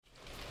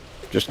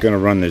Just going to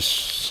run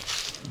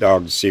this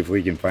dog to see if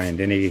we can find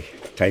any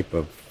type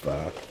of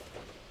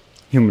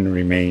human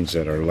remains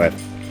that are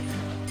left.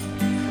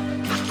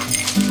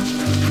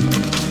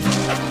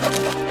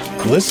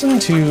 Listen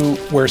to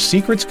Where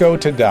Secrets Go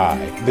to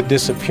Die, The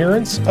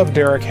Disappearance of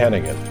Derek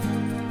Hennigan.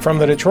 From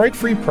the Detroit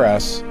Free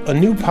Press, a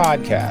new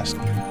podcast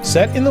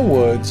set in the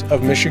woods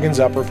of Michigan's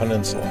Upper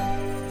Peninsula.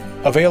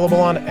 Available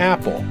on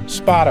Apple,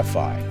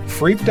 Spotify,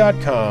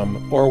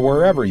 Freep.com, or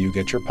wherever you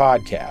get your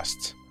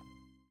podcasts.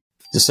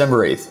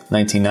 December 8th,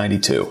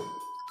 1992.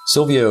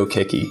 Sylvia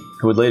Okicki,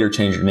 who would later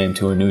change her name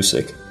to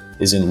Anusik,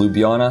 is in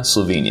Ljubljana,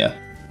 Slovenia.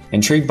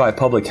 Intrigued by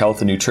public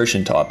health and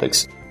nutrition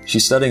topics,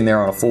 she's studying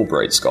there on a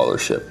Fulbright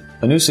Scholarship.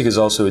 Anusik is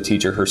also a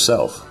teacher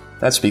herself.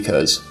 That's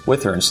because,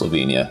 with her in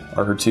Slovenia,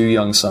 are her 2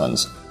 young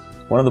sons.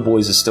 One of the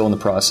boys is still in the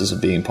process of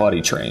being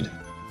potty trained.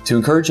 To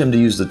encourage him to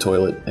use the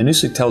toilet,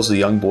 Anusik tells the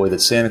young boy that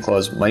Santa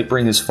Claus might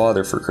bring his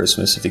father for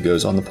Christmas if he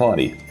goes on the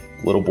potty.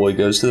 The little boy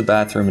goes to the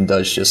bathroom and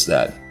does just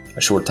that.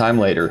 A short time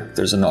later,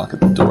 there's a knock at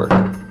the door.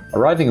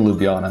 Arriving in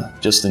Ljubljana,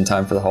 just in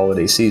time for the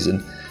holiday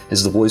season,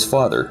 is the boy's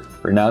father,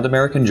 renowned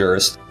American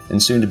jurist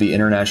and soon-to-be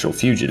international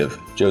fugitive,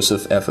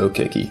 Joseph F.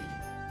 Okicki.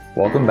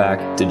 Welcome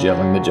back to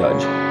Jailing the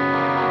Judge.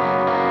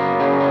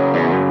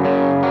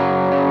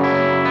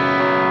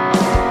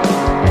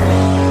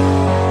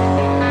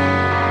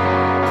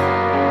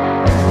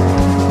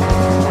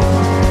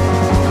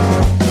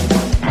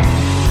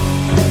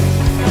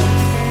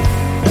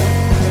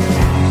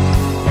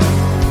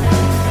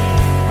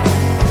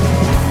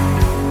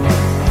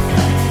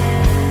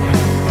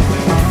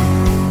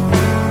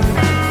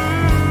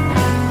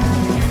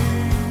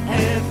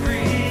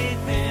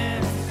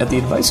 At the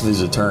advice of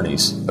his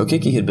attorneys,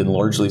 Okicki had been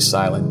largely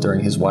silent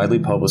during his widely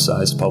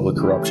publicized public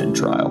corruption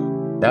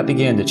trial. That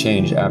began to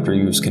change after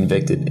he was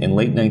convicted in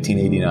late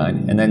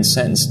 1989 and then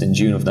sentenced in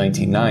June of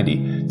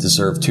 1990 to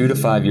serve 2 to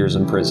 5 years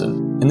in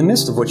prison. In the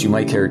midst of what you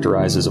might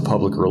characterize as a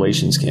public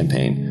relations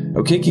campaign,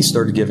 Okicki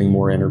started giving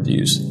more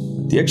interviews.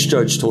 The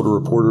ex-judge told a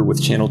reporter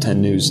with Channel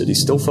 10 News that he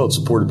still felt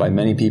supported by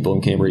many people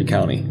in Cambria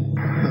County.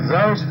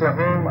 Those for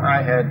whom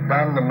I had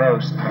done the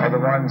most are the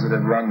ones that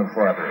had run the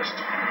farthest.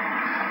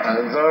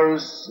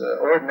 Those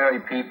ordinary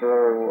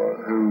people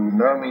who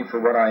know me for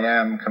what I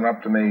am come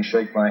up to me,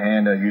 shake my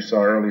hand, as you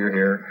saw earlier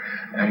here,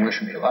 and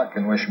wish me luck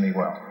and wish me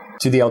well.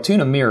 To the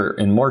Altoona Mirror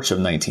in March of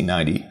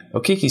 1990,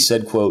 Okicki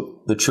said,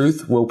 quote, "The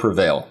truth will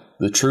prevail.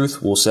 The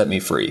truth will set me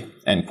free,"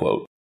 end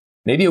quote.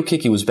 Maybe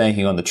Okicki was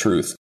banking on the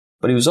truth,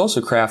 but he was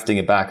also crafting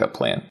a backup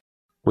plan.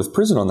 With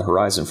prison on the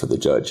horizon for the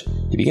judge,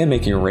 he began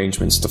making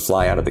arrangements to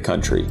fly out of the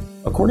country.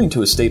 According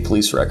to a state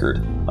police record,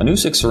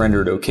 Anusik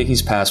surrendered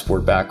Okicki's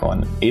passport back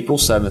on April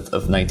 7th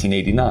of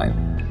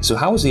 1989. So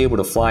how was he able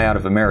to fly out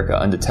of America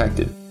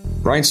undetected?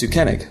 Brian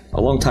Sukenik,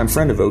 a longtime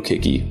friend of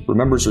Okicki,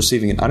 remembers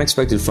receiving an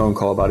unexpected phone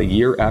call about a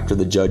year after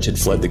the judge had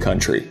fled the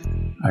country.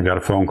 I got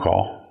a phone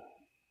call,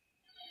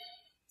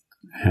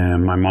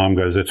 and my mom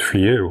goes, "It's for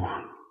you."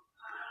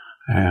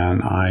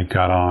 And I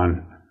got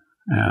on,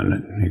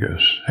 and he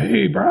goes,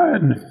 "Hey,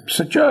 Brian, it's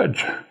the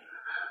judge."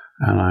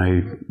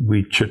 And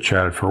we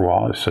chit-chatted for a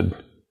while. I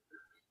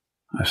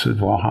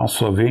said, "Well, how's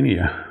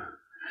Slovenia?"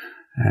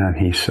 And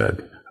he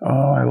said,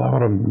 "Oh, I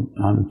love it.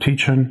 I'm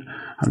teaching.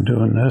 I'm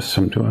doing this.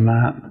 I'm doing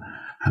that."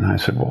 And I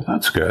said, "Well,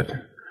 that's good."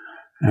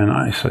 And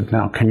I said,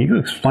 "Now, can you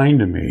explain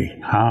to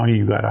me how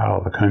you got out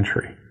of the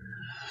country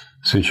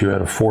since you had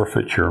to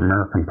forfeit your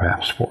American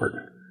passport?"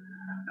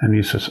 And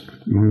he says,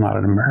 "I'm not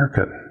an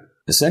American."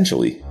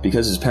 Essentially,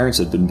 because his parents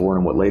had been born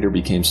in what later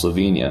became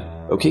Slovenia,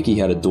 Okicki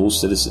had a dual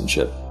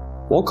citizenship.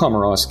 Walt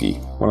Komorowski,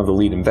 one of the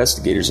lead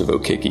investigators of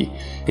Okicki,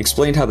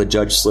 explained how the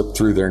judge slipped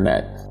through their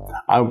net.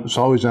 I was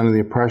always under the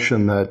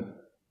impression that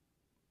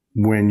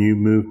when you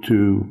move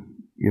to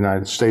the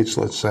United States,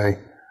 let's say,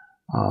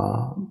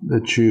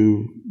 that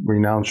you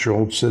renounce your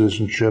old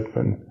citizenship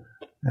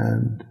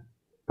and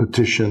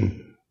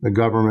petition the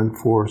government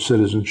for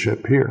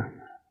citizenship here.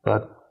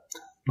 But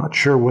I'm not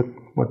sure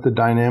what the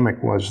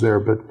dynamic was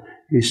there, but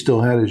he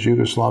still had his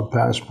Yugoslav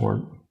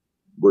passport.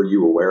 Were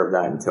you aware of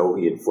that until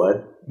he had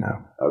fled? No.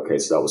 Okay,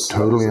 so that was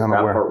totally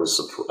unaware. That part was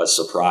a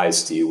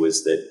surprise to you,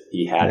 was that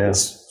he had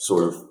this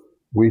sort of...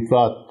 We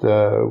thought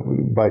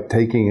by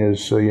taking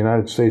his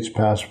United States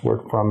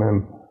passport from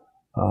him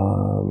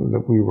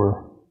that we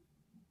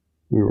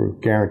were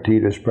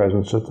guaranteed his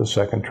presence at the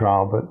second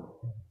trial, but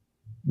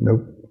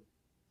nope.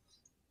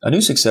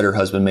 Anusik said her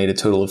husband made a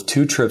total of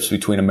 2 trips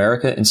between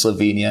America and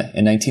Slovenia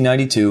in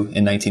 1992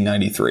 and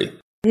 1993.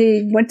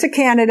 He went to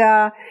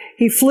Canada,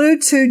 he flew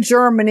to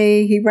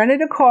Germany, he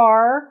rented a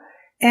car,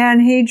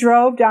 and he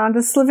drove down to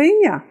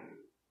Slovenia.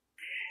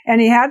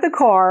 And he had the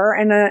car,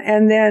 and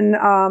then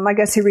I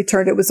guess he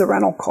returned. It was a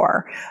rental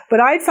car.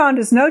 But I found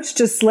his notes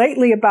just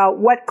lately about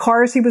what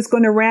cars he was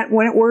going to rent,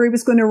 where he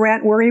was going to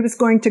rent, where he was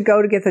going to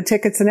go to get the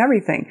tickets and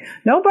everything.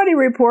 Nobody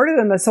reported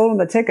him that sold him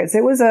the tickets.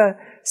 It was a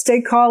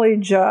state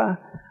college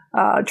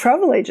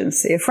travel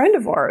agency, a friend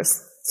of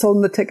ours. sold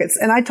him the tickets.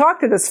 And I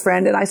talked to this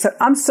friend and I said,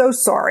 I'm so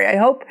sorry. I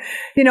hope,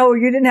 you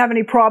didn't have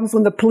any problems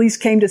when the police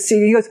came to see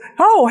you. He goes,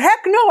 oh, heck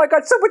no. I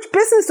got so much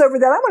business over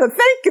that. I want to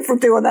thank you for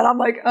doing that. I'm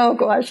like, oh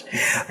gosh.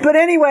 But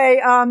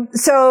anyway,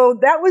 so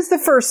that was the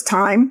first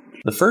time.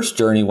 The first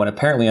journey went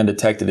apparently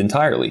undetected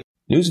entirely.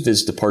 News of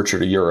his departure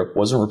to Europe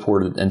wasn't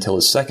reported until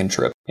his second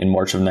trip in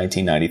March of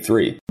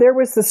 1993. There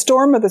was the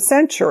storm of the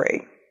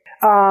century.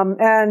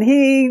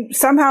 And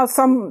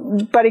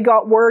somebody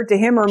got word to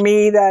him or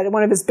me that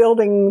one of his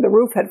building, the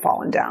roof had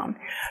fallen down.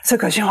 So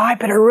he goes, I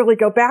better really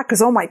go back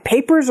because all my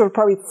papers are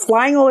probably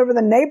flying all over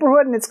the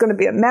neighborhood and it's going to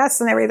be a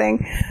mess and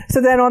everything. So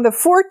then on the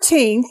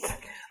 14th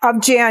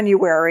of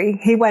January,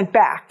 he went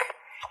back.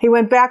 He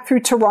went back through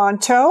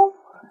Toronto.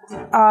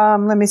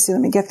 Let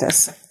me get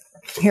this.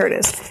 Here it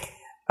is.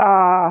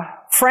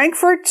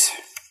 Frankfurt,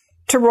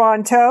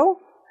 Toronto,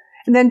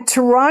 and then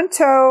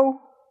Toronto,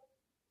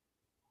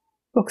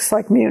 looks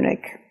like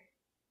Munich.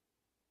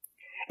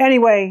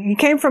 Anyway, he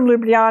came from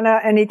Ljubljana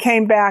and he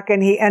came back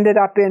and he ended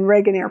up in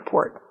Reagan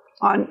Airport.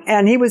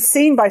 And he was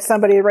seen by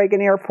somebody at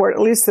Reagan Airport,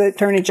 at least the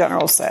Attorney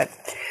General said.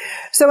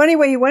 So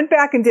anyway, he went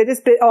back and did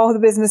all the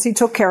business he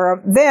took care of.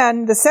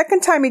 Then, the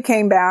second time he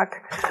came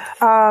back,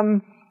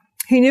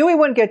 he knew he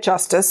wouldn't get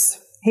justice.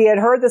 He had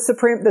heard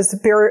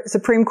the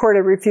Supreme Court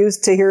had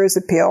refused to hear his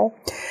appeal.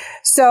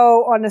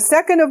 So on the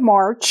 2nd of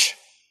March,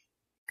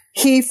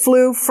 he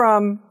flew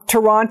from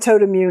Toronto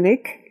to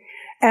Munich,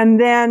 and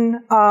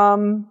then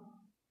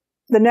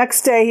the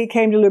next day he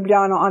came to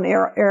Ljubljana on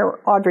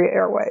Adria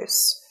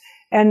Airways.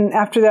 And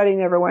after that, he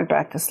never went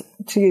back to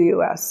the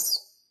U.S.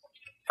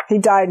 He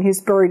died, and he's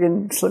buried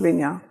in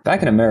Slovenia.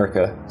 Back in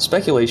America,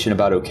 speculation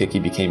about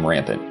Okiki became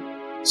rampant.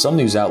 Some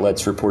news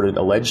outlets reported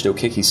alleged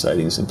Okiki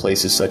sightings in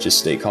places such as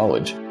State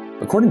College.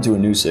 According to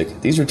Anusik,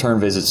 these return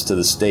visits to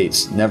the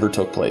States never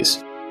took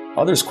place.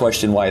 Others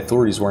questioned why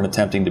authorities weren't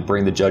attempting to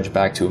bring the judge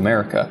back to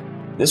America.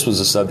 This was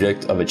the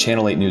subject of a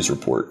Channel 8 news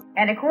report.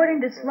 And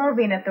according to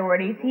Slovene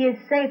authorities, he is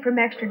safe from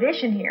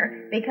extradition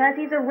here because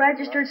he's a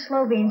registered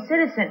Slovene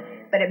citizen.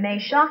 But it may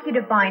shock you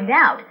to find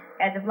out,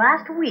 as of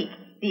last week,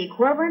 the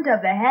equivalent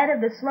of the head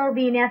of the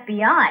Slovene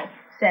FBI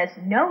says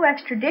no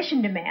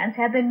extradition demands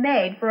have been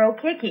made for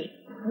Okiki.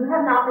 You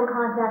have not been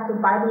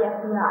contacted by the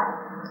FBI?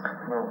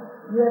 No.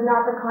 You have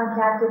not been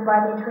contacted by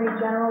the Attorney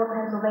General of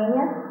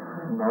Pennsylvania?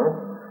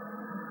 No.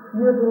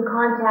 You have not been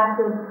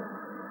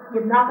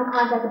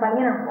contacted by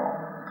Interpol?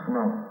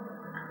 No.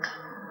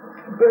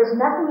 There's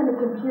nothing in the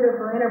computer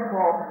for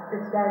Interpol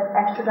that says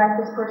extradite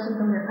this person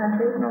from your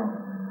country? No.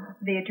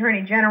 The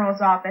Attorney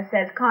General's office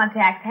says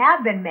contacts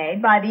have been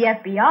made by the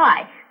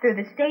FBI through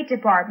the State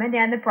Department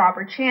and the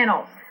proper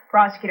channels.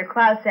 Prosecutor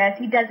Klaus says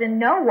he doesn't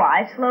know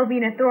why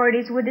Slovene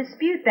authorities would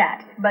dispute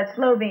that. But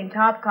Slovene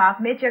top cop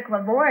Mitja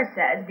Klavora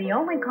says the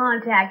only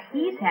contact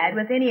he's had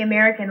with any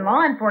American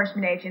law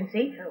enforcement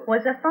agency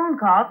was a phone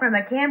call from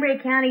a Cambria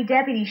County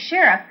deputy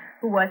sheriff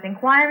who was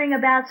inquiring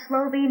about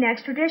Slovene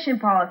extradition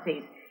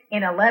policies.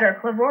 In a letter,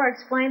 Klavora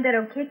explained that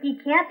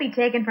Okiki can't be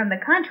taken from the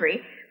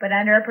country, but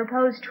under a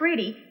proposed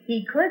treaty,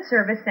 he could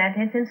serve a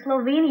sentence in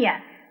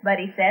Slovenia. But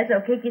he says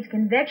Okiki's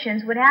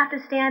convictions would have to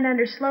stand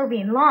under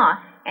Slovene law,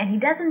 and he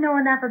doesn't know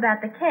enough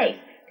about the case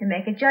to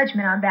make a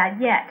judgment on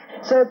that yet.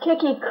 So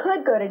Okiki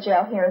could go to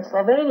jail here in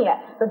Slovenia,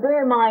 but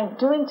bear in mind,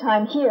 doing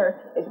time here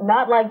is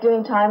not like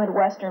doing time at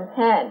Western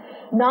Penn.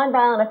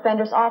 Nonviolent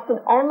offenders often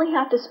only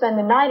have to spend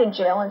the night in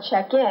jail and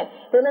check in.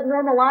 They live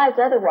normal lives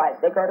otherwise.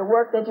 They go to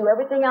work, they do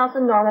everything else a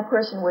normal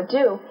person would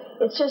do.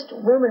 It's just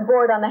room and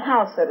board on the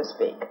house, so to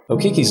speak.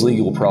 Okiki's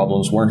legal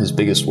problems weren't his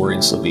biggest worry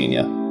in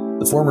Slovenia.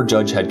 The former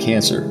judge had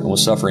cancer and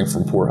was suffering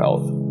from poor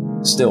health.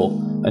 Still,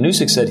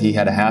 Anusik said he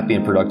had a happy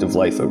and productive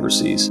life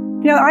overseas.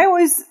 I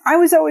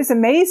was always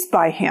amazed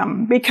by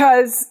him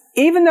because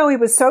even though he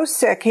was so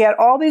sick, he had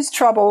all these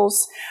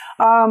troubles.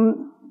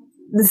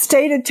 The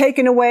state had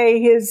taken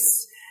away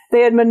they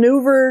had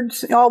maneuvered,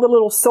 all the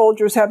little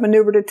soldiers had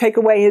maneuvered to take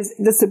away his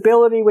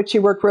disability, which he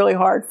worked really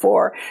hard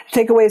for,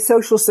 take away his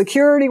Social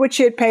Security, which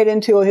he had paid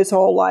into his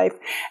whole life,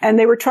 and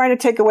they were trying to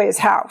take away his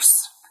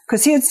house.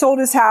 Because he had sold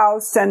his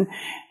house, and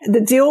the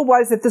deal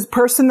was that this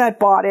person that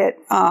bought it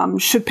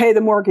should pay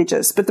the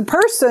mortgages. But the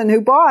person who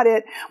bought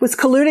it was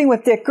colluding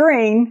with Dick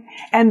Green,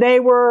 and they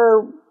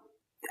were,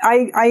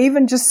 I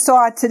even just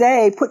saw it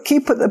today,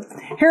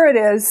 here it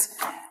is,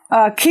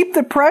 keep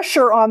the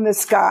pressure on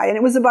this guy. And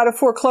it was about a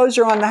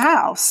foreclosure on the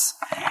house.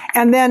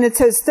 And then it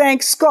says,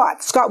 thanks,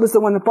 Scott. Scott was the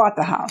one that bought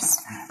the house.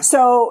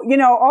 So,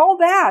 all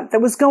that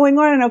was going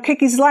on in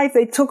Okiki's life,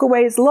 they took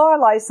away his law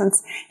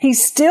license. He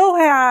still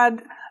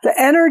had the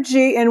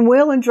energy and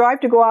will and drive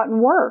to go out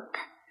and work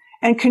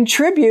and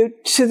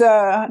contribute to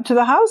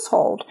the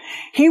household.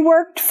 He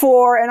worked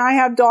for, and I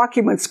have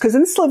documents, because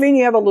in Slovenia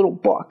you have a little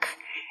book.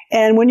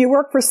 And when you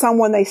work for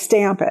someone, they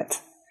stamp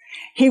it.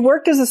 He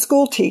worked as a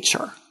school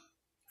teacher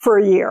for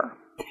a year.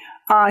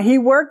 He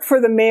worked for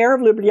the mayor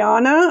of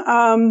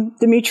Ljubljana,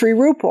 Dmitry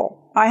Rupel.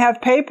 I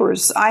have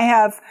papers. I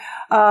have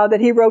that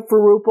he wrote for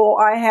Rupel.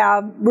 I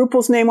have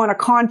Rupel's name on a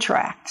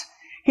contract.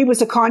 He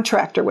was a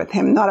contractor with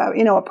him, not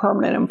a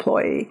permanent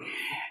employee.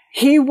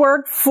 He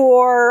worked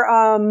for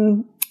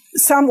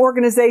some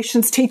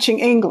organizations teaching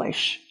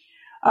English.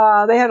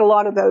 They had a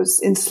lot of those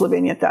in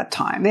Slovenia at that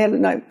time. They had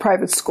a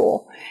private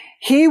school.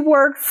 He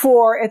worked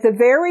for, at the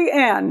very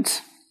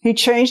end, he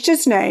changed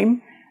his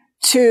name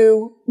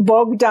to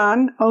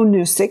Bogdan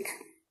Onusik.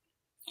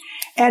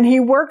 And he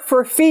worked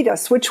for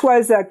FIDES, which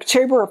was a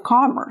Chamber of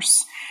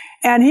Commerce.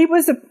 And he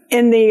was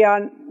in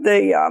the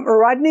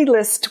Uradni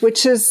list,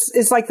 which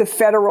is like the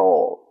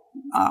federal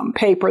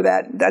paper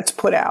that's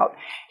put out.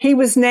 He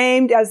was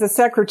named as the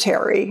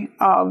secretary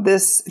of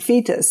this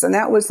FIDES, and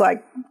that was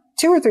like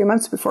 2 or 3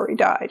 months before he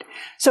died.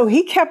 So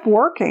he kept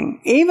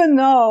working, even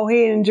though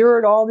he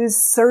endured all these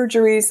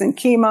surgeries and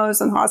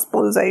chemos and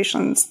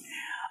hospitalizations.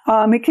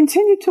 He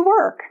continued to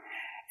work.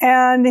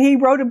 And he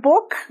wrote a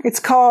book. It's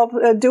called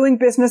Doing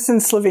Business in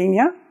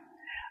Slovenia.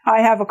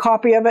 I have a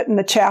copy of it in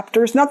the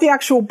chapters, not the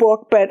actual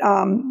book, but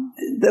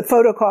the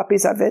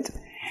photocopies of it.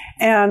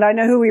 And I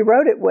know who he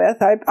wrote it with.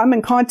 I'm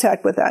in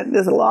contact with that.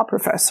 There's a law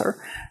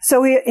professor.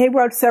 So he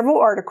wrote several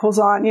articles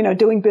on,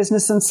 doing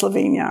business in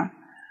Slovenia.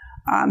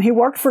 He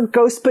worked for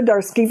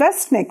Gospodarski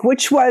Vestnik,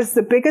 which was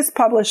the biggest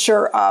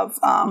publisher of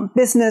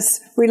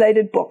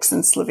business-related books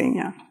in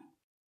Slovenia.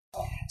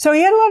 So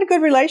he had a lot of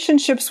good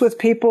relationships with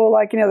people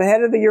like, the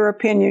head of the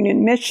European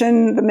Union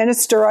mission, the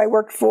minister I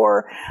worked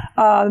for,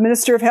 the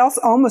Minister of Health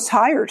almost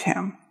hired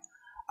him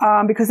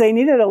because they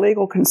needed a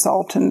legal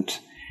consultant.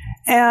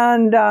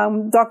 And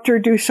Dr.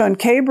 Dusan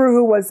Kabru,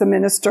 who was the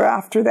minister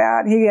after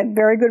that, he had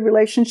very good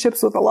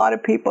relationships with a lot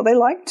of people. They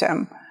liked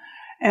him.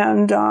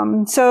 And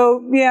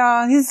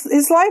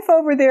his life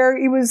over there,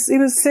 he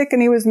was sick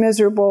and he was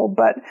miserable.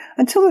 But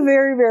until the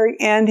very, very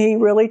end, he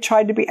really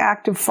tried to be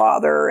active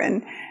father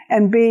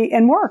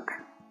and work.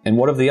 And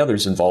what of the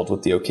others involved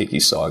with the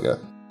Okiki saga?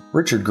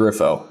 Richard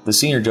Griffo, the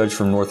senior judge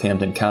from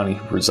Northampton County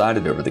who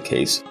presided over the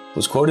case,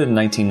 was quoted in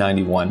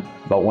 1991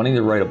 about wanting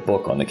to write a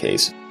book on the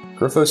case.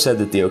 Griffo said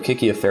that the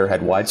Okiki affair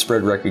had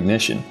widespread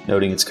recognition,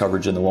 noting its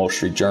coverage in the Wall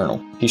Street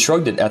Journal. He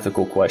shrugged at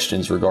ethical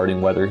questions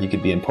regarding whether he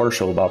could be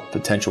impartial about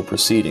potential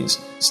proceedings,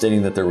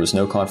 stating that there was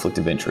no conflict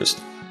of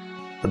interest.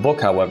 The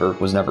book, however,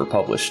 was never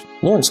published.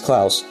 Lawrence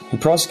Klaus, who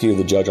prosecuted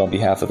the judge on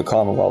behalf of the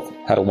Commonwealth,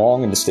 had a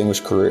long and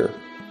distinguished career.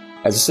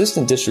 As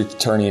assistant district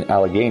attorney in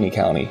Allegheny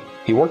County,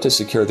 he worked to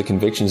secure the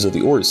convictions of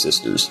the Ori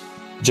sisters,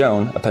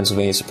 Joan, a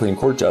Pennsylvania Supreme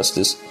Court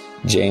justice,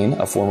 Jane,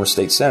 a former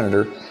state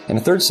senator, and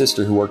a third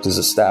sister who worked as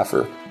a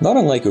staffer. Not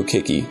unlike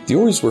Okiki, the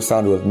Oris were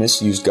found to have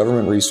misused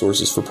government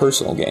resources for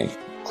personal gain.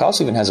 Klaus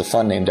even has a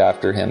fund named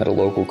after him at a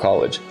local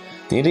college,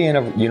 the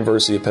Indiana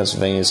University of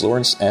Pennsylvania's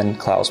Lawrence N.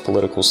 Klaus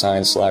Political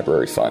Science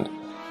Library Fund.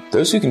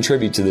 Those who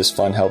contribute to this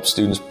fund help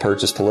students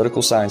purchase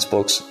political science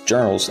books,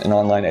 journals, and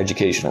online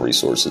educational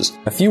resources.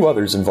 A few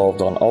others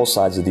involved on all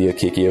sides of the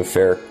Okiki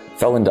affair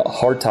fell into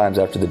hard times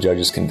after the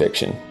judge's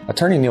conviction.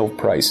 Attorney Neil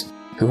Price,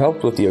 who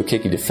helped with the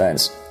Okiki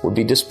defense, would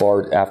be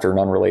disbarred after an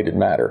unrelated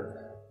matter.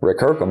 Rick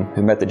Kirkham,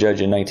 who met the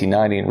judge in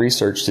 1990 and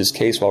researched his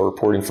case while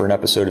reporting for an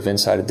episode of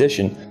Inside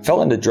Edition,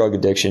 fell into drug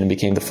addiction and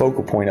became the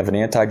focal point of an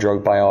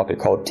anti-drug biopic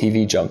called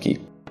TV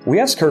Junkie. We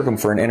asked Kirkham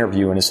for an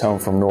interview in his home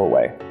from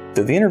Norway.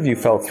 Though the interview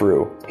fell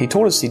through, he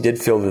told us he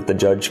did feel that the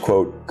judge,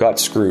 quote, got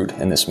screwed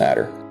in this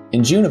matter.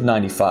 In June of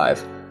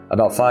 95,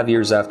 about 5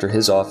 years after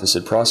his office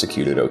had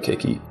prosecuted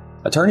Okiki,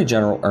 Attorney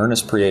General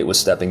Ernest Priate was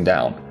stepping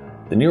down.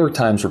 The New York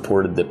Times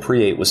reported that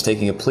Priate was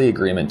taking a plea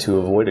agreement to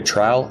avoid a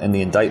trial and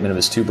the indictment of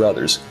his two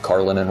brothers,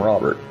 Carlin and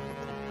Robert.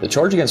 The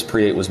charge against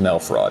Priate was mail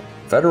fraud.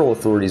 Federal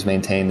authorities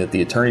maintained that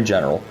the Attorney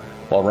General,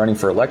 while running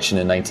for election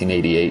in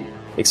 1988,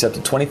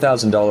 accepted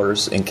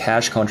 $20,000 in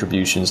cash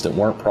contributions that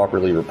weren't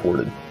properly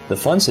reported. The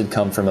funds had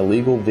come from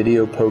illegal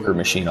video poker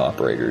machine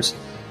operators.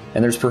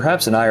 And there's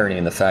perhaps an irony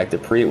in the fact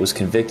that Priate was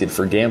convicted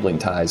for gambling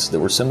ties that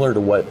were similar to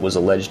what was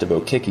alleged of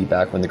Okiki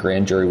back when the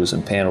grand jury was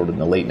impaneled in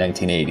the late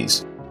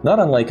 1980s. Not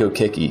unlike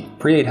Okiki,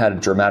 Priate had a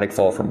dramatic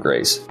fall from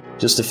grace.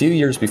 Just a few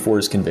years before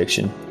his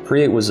conviction,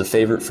 Priate was a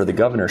favorite for the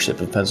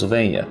governorship of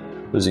Pennsylvania,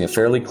 losing a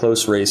fairly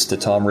close race to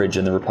Tom Ridge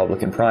in the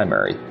Republican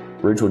primary.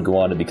 Ridge would go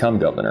on to become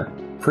governor.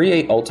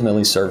 Priate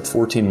ultimately served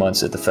 14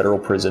 months at the federal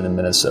prison in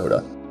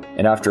Minnesota,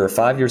 and after a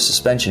 5-year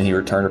suspension he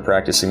returned to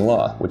practicing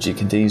law, which he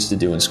continues to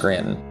do in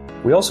Scranton.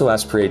 We also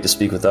asked Priate to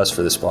speak with us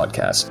for this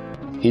podcast.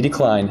 He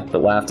declined,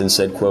 but laughed and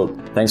said, quote,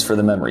 "Thanks for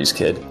the memories,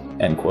 kid,"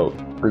 end quote.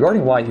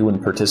 Regarding why he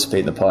wouldn't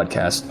participate in the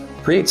podcast,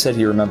 Priate said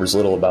he remembers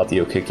little about the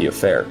Okiki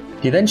affair.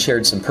 He then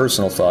shared some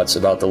personal thoughts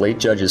about the late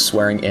judge's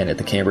swearing in at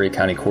the Cambria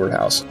County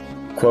Courthouse.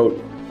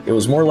 Quote, "It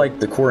was more like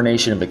the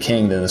coronation of a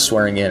king than the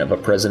swearing in of a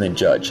president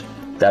judge.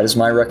 That is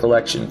my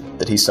recollection,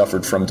 that he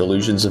suffered from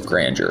delusions of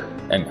grandeur,"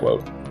 end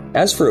quote.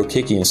 As for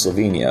Okiki in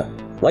Slovenia,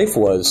 life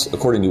was,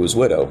 according to his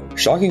widow,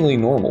 shockingly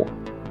normal.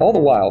 All the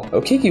while,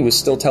 Okiki was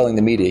still telling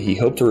the media he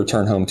hoped to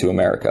return home to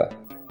America.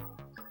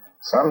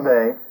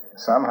 Someday,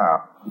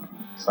 somehow,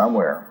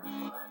 somewhere,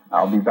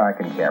 I'll be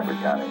back in Cambria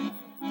County.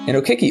 And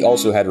Okiki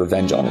also had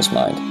revenge on his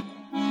mind.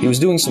 He was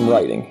doing some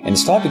writing, and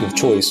his topic of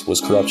choice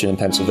was corruption in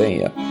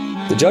Pennsylvania.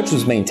 The judge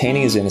was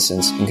maintaining his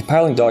innocence and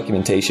compiling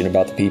documentation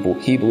about the people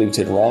he believed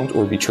had wronged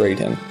or betrayed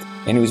him,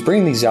 and he was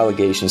bringing these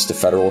allegations to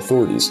federal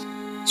authorities.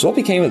 So what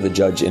became of the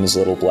judge in his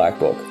little black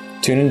book?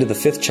 Tune into the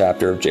 5th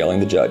chapter of Jailing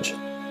the Judge.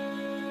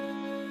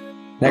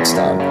 Next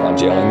time on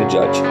Jailing the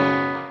Judge.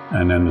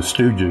 And then the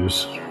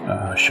Stooges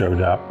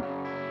showed up,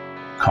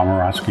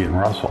 Komorowski and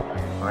Russell.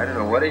 I don't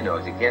know what he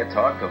knows. He can't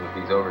talk to him if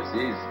he's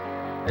overseas.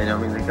 And I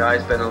mean, the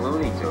guy's been a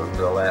loony to him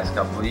for the last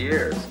couple of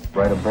years.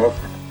 Write a book.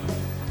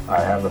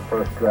 I have the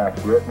first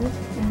draft written.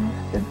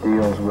 It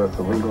deals with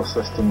the legal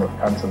system of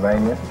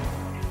Pennsylvania.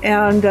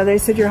 And they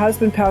said, your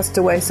husband passed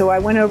away. So I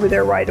went over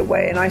there right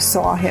away and I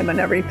saw him and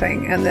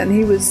everything. And then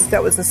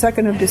that was the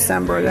 2nd of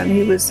December. Then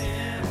he was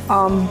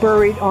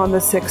buried on the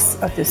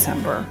 6th of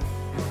December.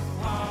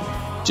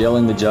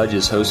 Jailing the Judge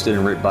is hosted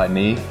and written by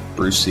me,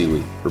 Bruce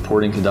Seeley.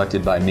 Reporting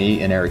conducted by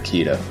me and Eric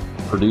Kita.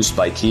 Produced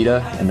by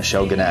Kita and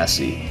Michelle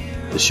Ganassi.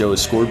 The show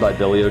is scored by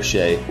Billy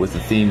O'Shea with the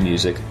theme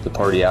music, The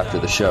Party After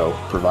the Show,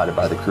 provided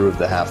by the crew of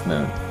The Half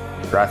Moon.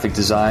 Graphic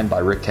design by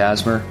Rick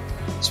Kasmer.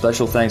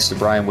 Special thanks to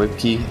Brian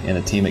Whipke and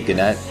the team at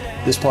Gannett.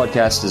 This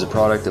podcast is a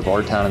product of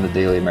Our Town and the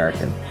Daily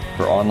American.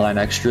 For online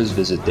extras,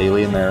 visit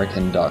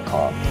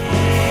dailyamerican.com.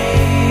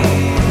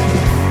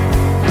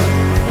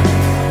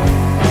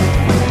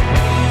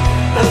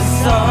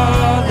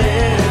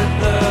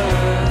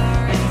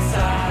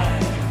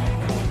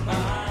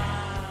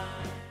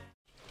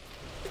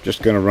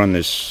 Just going to run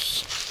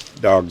this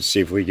dog to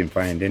see if we can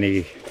find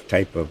any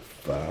type of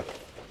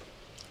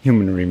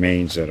human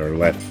remains that are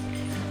left.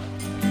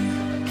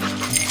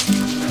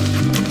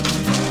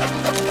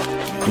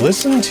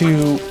 Listen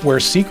to Where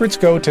Secrets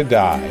Go to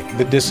Die,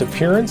 The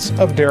Disappearance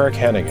of Derek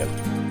Hennigan.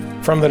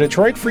 From the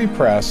Detroit Free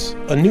Press,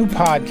 a new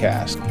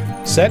podcast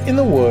set in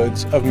the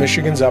woods of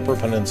Michigan's Upper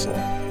Peninsula.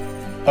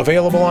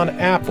 Available on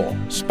Apple,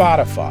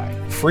 Spotify,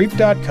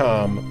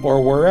 Freep.com,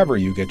 or wherever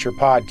you get your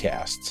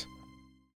podcasts.